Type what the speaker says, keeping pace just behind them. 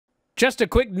Just a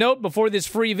quick note before this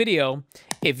free video.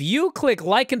 If you click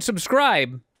like and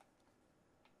subscribe,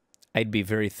 I'd be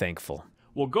very thankful.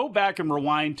 We'll go back and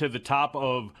rewind to the top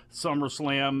of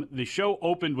SummerSlam. The show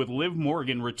opened with Liv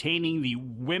Morgan retaining the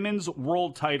women's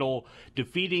world title,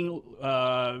 defeating,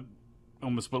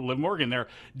 almost put Liv Morgan there,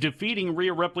 defeating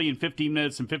Rhea Ripley in 15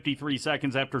 minutes and 53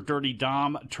 seconds after Dirty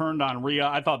Dom turned on Rhea.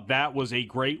 I thought that was a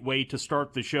great way to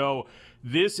start the show.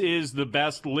 This is the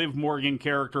best Liv Morgan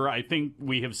character I think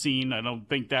we have seen. I don't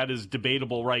think that is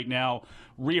debatable right now.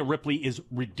 Rhea Ripley is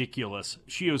ridiculous.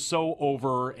 She is so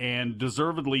over, and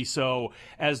deservedly so.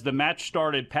 As the match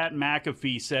started, Pat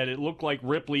McAfee said it looked like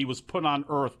Ripley was put on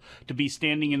earth to be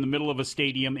standing in the middle of a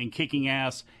stadium and kicking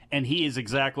ass, and he is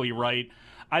exactly right.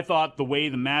 I thought the way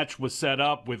the match was set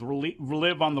up with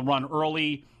Liv on the run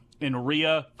early, and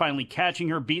Rhea finally catching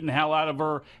her, beating the hell out of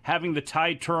her, having the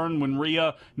tide turn when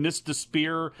Rhea missed a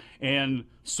spear and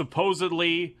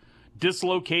supposedly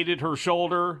dislocated her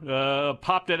shoulder,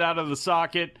 popped it out of the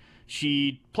socket.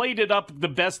 She played it up the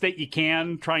best that you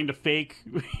can, trying to fake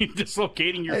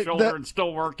dislocating your shoulder and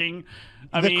still working.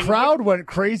 The crowd went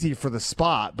crazy for the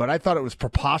spot, but I thought it was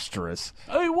preposterous.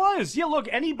 Oh, it was. Yeah, look,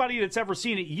 anybody that's ever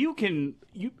seen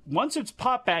it, once it's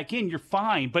popped back in, you're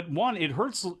fine. But one, it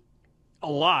hurts a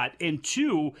lot, and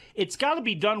two, it's got to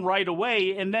be done right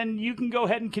away, and then you can go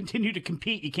ahead and continue to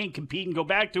compete. You can't compete and go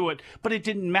back to it, but it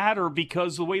didn't matter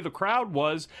because the way the crowd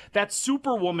was, that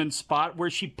Superwoman spot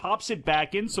where she pops it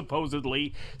back in,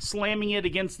 supposedly, slamming it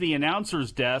against the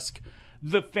announcer's desk,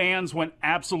 the fans went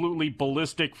absolutely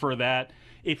ballistic for that.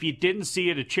 If you didn't see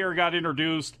it, a chair got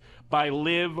introduced by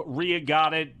Liv, Rhea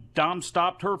got it, Dom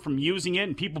stopped her from using it,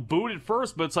 and people booed at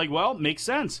first, but it's like, well, it makes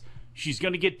sense. She's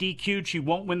going to get DQ'd. She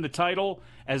won't win the title.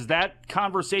 As that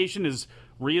conversation is,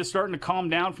 Rhea's starting to calm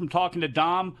down from talking to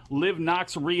Dom. Liv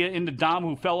knocks Rhea into Dom,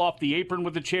 who fell off the apron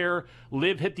with the chair.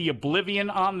 Liv hit the Oblivion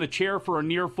on the chair for a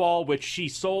near fall, which she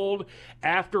sold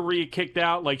after Rhea kicked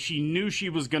out like she knew she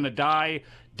was going to die.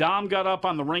 Dom got up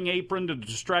on the ring apron to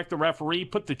distract the referee,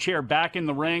 put the chair back in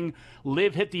the ring.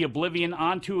 Liv hit the Oblivion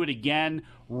onto it again,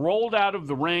 rolled out of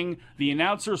the ring. The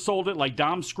announcer sold it like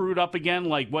Dom screwed up again,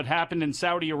 like what happened in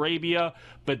Saudi Arabia.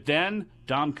 But then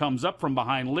Dom comes up from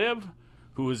behind Liv,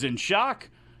 who is in shock.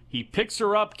 He picks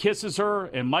her up, kisses her,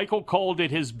 and Michael Cole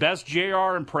did his best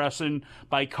JR impression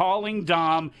by calling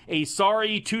Dom a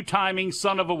sorry two-timing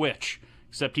son of a witch.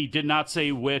 Except he did not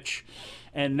say witch.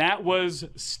 And that was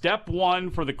step one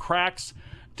for the cracks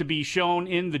to be shown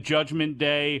in the Judgment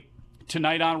Day.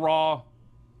 Tonight on Raw,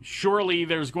 surely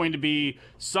there's going to be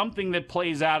something that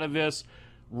plays out of this.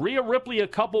 Rhea Ripley a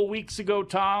couple weeks ago,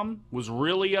 Tom, was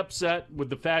really upset with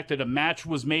the fact that a match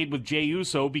was made with Jey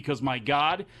Uso because, my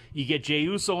God, you get Jey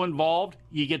Uso involved,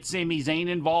 you get Sami Zayn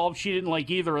involved. She didn't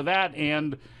like either of that.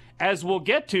 And as we'll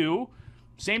get to,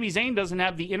 Sami Zayn doesn't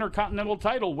have the Intercontinental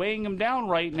title weighing him down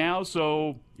right now,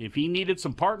 so if he needed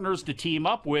some partners to team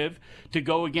up with to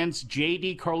go against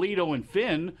JD, Carlito, and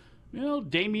Finn,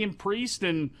 Damian Priest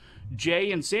and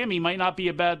Jay and Sami might not be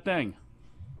a bad thing.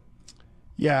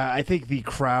 Yeah, I think the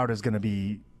crowd is going to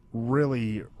be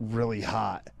really, really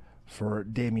hot for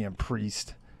Damian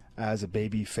Priest as a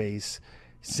baby face.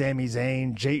 Sami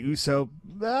Zayn, Jey Uso,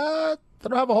 they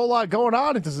don't have a whole lot going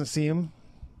on, it doesn't seem.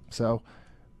 So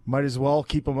might as well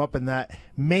keep them up in that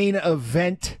main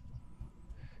event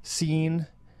scene,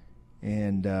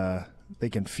 and they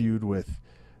can feud with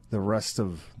the rest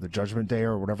of the Judgment Day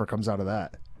or whatever comes out of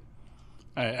that.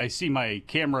 I see my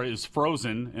camera is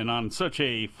frozen, and on such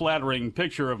a flattering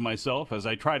picture of myself as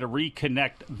I try to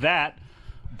reconnect that,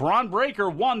 Braun Breaker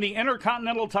won the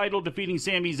Intercontinental title, defeating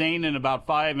Sami Zayn in about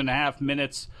 5.5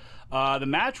 minutes. The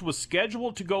match was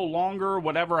scheduled to go longer,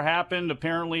 whatever happened.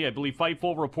 Apparently, I believe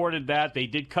Fightful reported that. They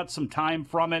did cut some time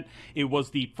from it. It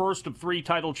was the first of 3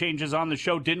 title changes on the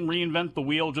show. Didn't reinvent the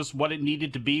wheel, just what it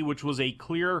needed to be, which was a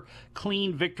clear,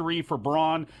 clean victory for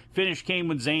Braun. Finish came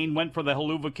when Zayn went for the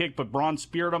haluva kick, but Braun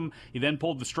speared him. He then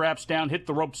pulled the straps down, hit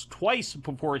the ropes twice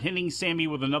before hitting Sami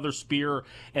with another spear,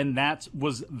 and that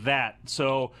was that.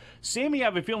 So Sami, I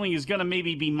have a feeling, is going to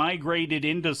maybe be migrated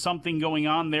into something going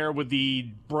on there with the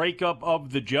breakup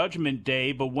of the Judgment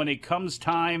Day, but when it comes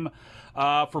time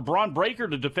for Braun Breaker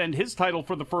to defend his title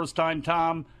for the first time,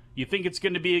 Tom, you think it's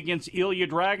going to be against Ilya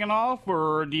Dragunov,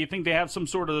 or do you think they have some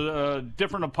sort of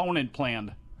different opponent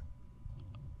planned?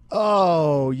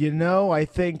 Oh, I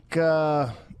think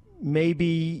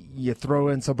maybe you throw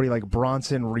in somebody like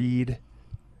Bronson Reed,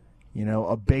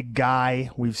 a big guy.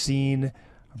 We've seen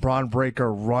Braun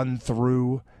Breaker run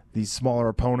through these smaller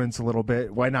opponents a little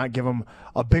bit. Why not give him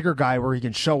a bigger guy where he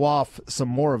can show off some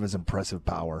more of his impressive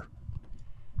power?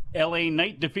 LA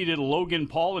Knight defeated Logan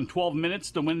Paul in 12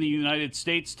 minutes to win the United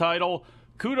States title.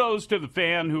 kudos to the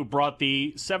fan who brought the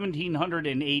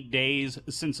 1,708 days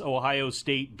since Ohio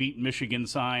State beat Michigan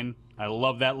sign. I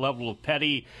love that level of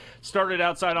petty. Started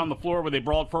outside on the floor where they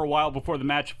brawled for a while before the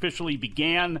match officially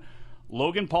began.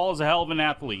 Logan Paul is a hell of an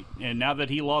athlete, and now that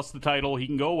he lost the title, he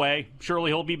can go away. Surely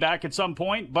he'll be back at some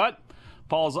point, but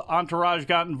Paul's entourage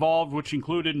got involved, which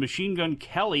included Machine Gun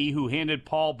Kelly, who handed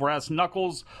Paul brass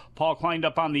knuckles. Paul climbed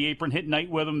up on the apron, hit Knight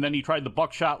with him, then he tried the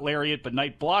buckshot lariat, but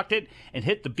Knight blocked it and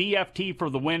hit the BFT for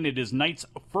the win. It is Knight's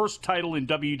first title in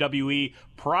WWE,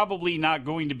 probably not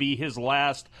going to be his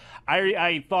last.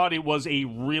 I thought it was a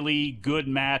really good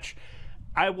match.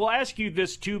 I will ask you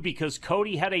this, too, because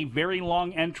Cody had a very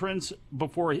long entrance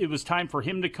before it was time for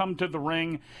him to come to the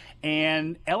ring,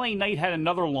 and LA Knight had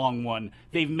another long one.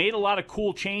 They've made a lot of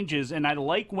cool changes, and I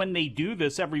like when they do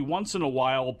this every once in a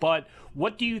while, but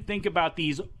what do you think about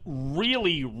these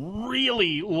really,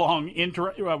 really long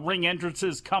ring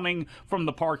entrances coming from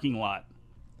the parking lot?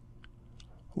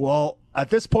 Well,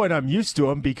 at this point, I'm used to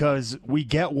them because we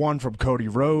get one from Cody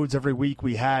Rhodes every week.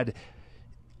 We had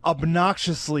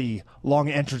obnoxiously long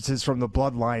entrances from the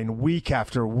Bloodline week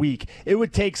after week. It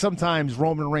would take sometimes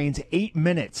Roman Reigns 8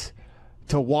 minutes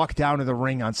to walk down to the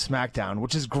ring on SmackDown,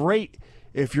 which is great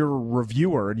if you're a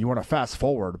reviewer and you want to fast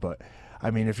forward. But, I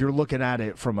mean, if you're looking at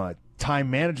it from a time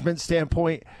management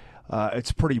standpoint,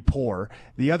 it's pretty poor.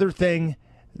 The other thing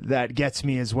that gets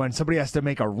me is when somebody has to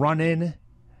make a run-in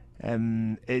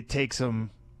and it takes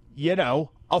them,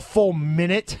 a full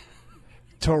minute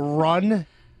to run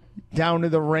down to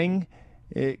the ring.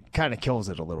 It kind of kills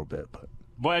it a little bit.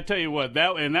 But I tell you what,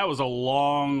 that was a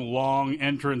long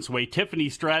entranceway. Tiffany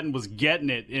Stratton was getting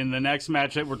it in the next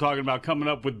match that we're talking about coming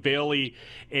up with Bayley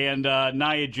and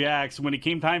Nia Jax. When it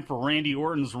came time for Randy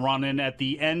Orton's run-in at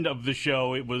the end of the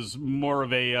show, it was more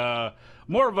of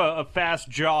a fast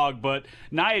jog, but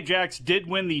Nia Jax did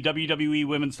win the WWE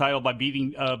Women's title by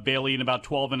beating Bayley in about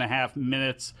 12 and a half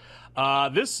minutes.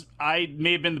 This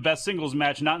may have been the best singles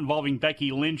match not involving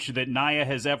Becky Lynch that Nia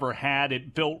has ever had.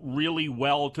 It built really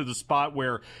well to the spot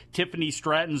where Tiffany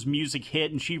Stratton's music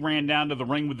hit and she ran down to the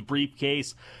ring with the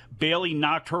briefcase. Bayley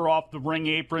knocked her off the ring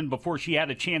apron before she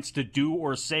had a chance to do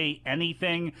or say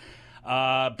anything.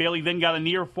 Bayley then got a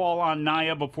near fall on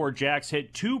Nia before Jax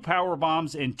hit 2 power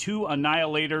bombs and 2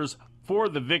 annihilators for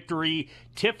the victory.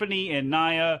 Tiffany and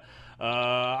Nia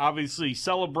obviously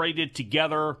celebrated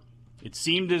together. It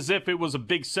seemed as if it was a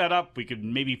big setup. We could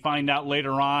maybe find out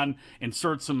later on,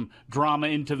 insert some drama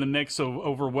into the mix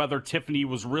over whether Tiffany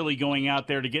was really going out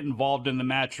there to get involved in the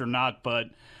match or not.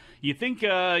 But you think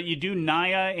you do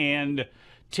Nia and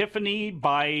Tiffany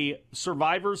by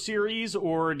Survivor Series,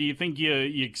 or do you think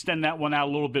you extend that one out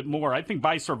a little bit more? I think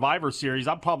by Survivor Series,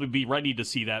 I'll probably be ready to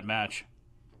see that match.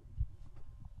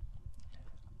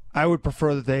 I would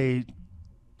prefer that they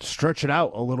stretch it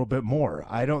out a little bit more.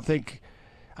 I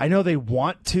know they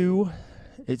want to,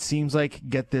 it seems like,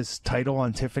 get this title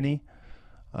on Tiffany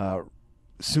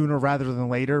sooner rather than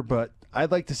later, but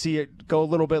I'd like to see it go a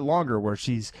little bit longer where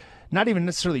she's not even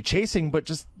necessarily chasing, but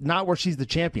just not where she's the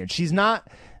champion. She's not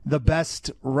the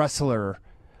best wrestler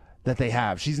that they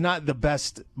have. She's not the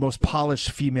best, most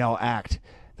polished female act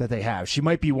that they have. She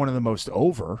might be one of the most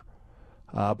over,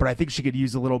 but I think she could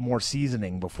use a little more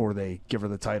seasoning before they give her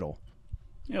the title.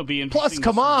 It'll be interesting. Plus,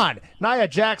 come on, Nia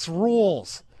Jax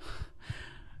rules.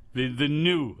 The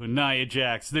new Nia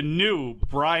Jax, the new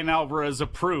Brian Alvarez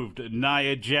approved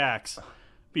Nia Jax.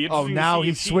 Now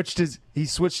he switched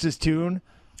his tune.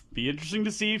 Be interesting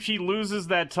to see if she loses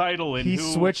that title. And he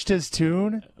switched his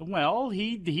tune? Well,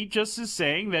 he just is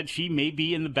saying that she may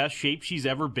be in the best shape she's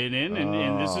ever been in,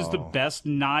 and this is the best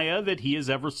Nia that he has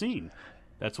ever seen.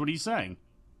 That's what he's saying.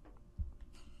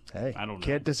 Hey, I don't know.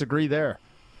 Can't disagree there.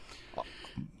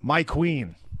 My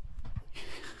queen.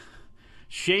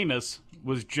 Sheamus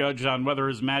was judged on whether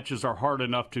his matches are hard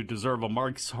enough to deserve a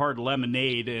Mark's Hard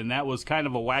Lemonade, and that was kind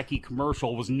of a wacky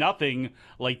commercial. It was nothing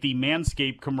like the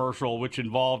Manscaped commercial, which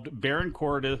involved Baron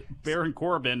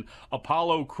Corbin,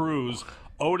 Apollo Crews,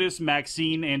 Otis,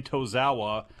 Maxine, and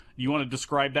Tozawa. You want to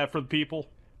describe that for the people?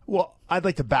 Well, I'd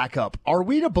like to back up. Are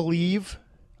we to believe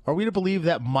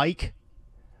that Mike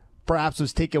perhaps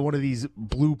was taking one of these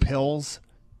blue pills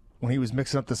when he was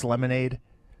mixing up this lemonade?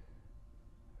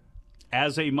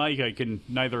 As a Mike, I can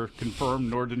neither confirm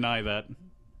nor deny that.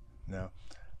 No.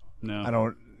 No. I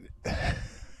don't.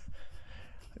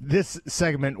 This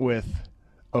segment with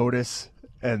Otis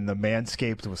and the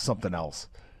Manscaped was something else.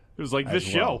 It was like this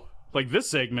show. Like this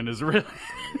segment is really...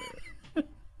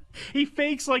 He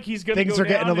fakes like he's going to go Things are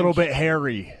getting a little bit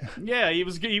hairy. Yeah,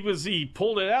 he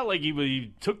pulled it out like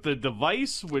he took the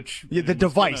device, which... Yeah, the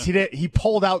device. He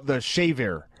pulled out the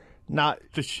shaver Not,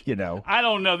 you know. I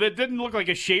don't know. That didn't look like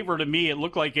a shaver to me. It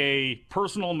looked like a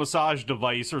personal massage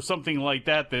device or something like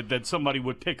that somebody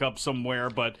would pick up somewhere.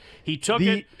 But he took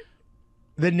it.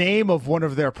 The name of one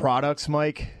of their products,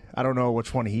 Mike, I don't know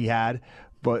which one he had,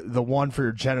 but the one for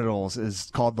your genitals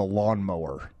is called the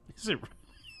lawnmower. Is it?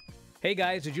 Hey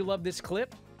guys, did you love this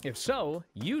clip? If so,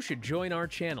 you should join our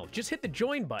channel. Just hit the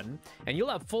join button, and you'll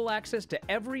have full access to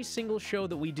every single show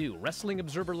that we do. Wrestling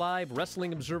Observer Live,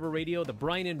 Wrestling Observer Radio, The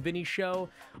Brian and Vinny Show,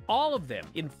 all of them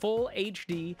in full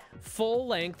HD, full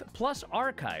length, plus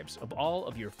archives of all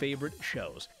of your favorite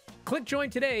shows. Click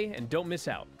join today and don't miss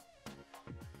out.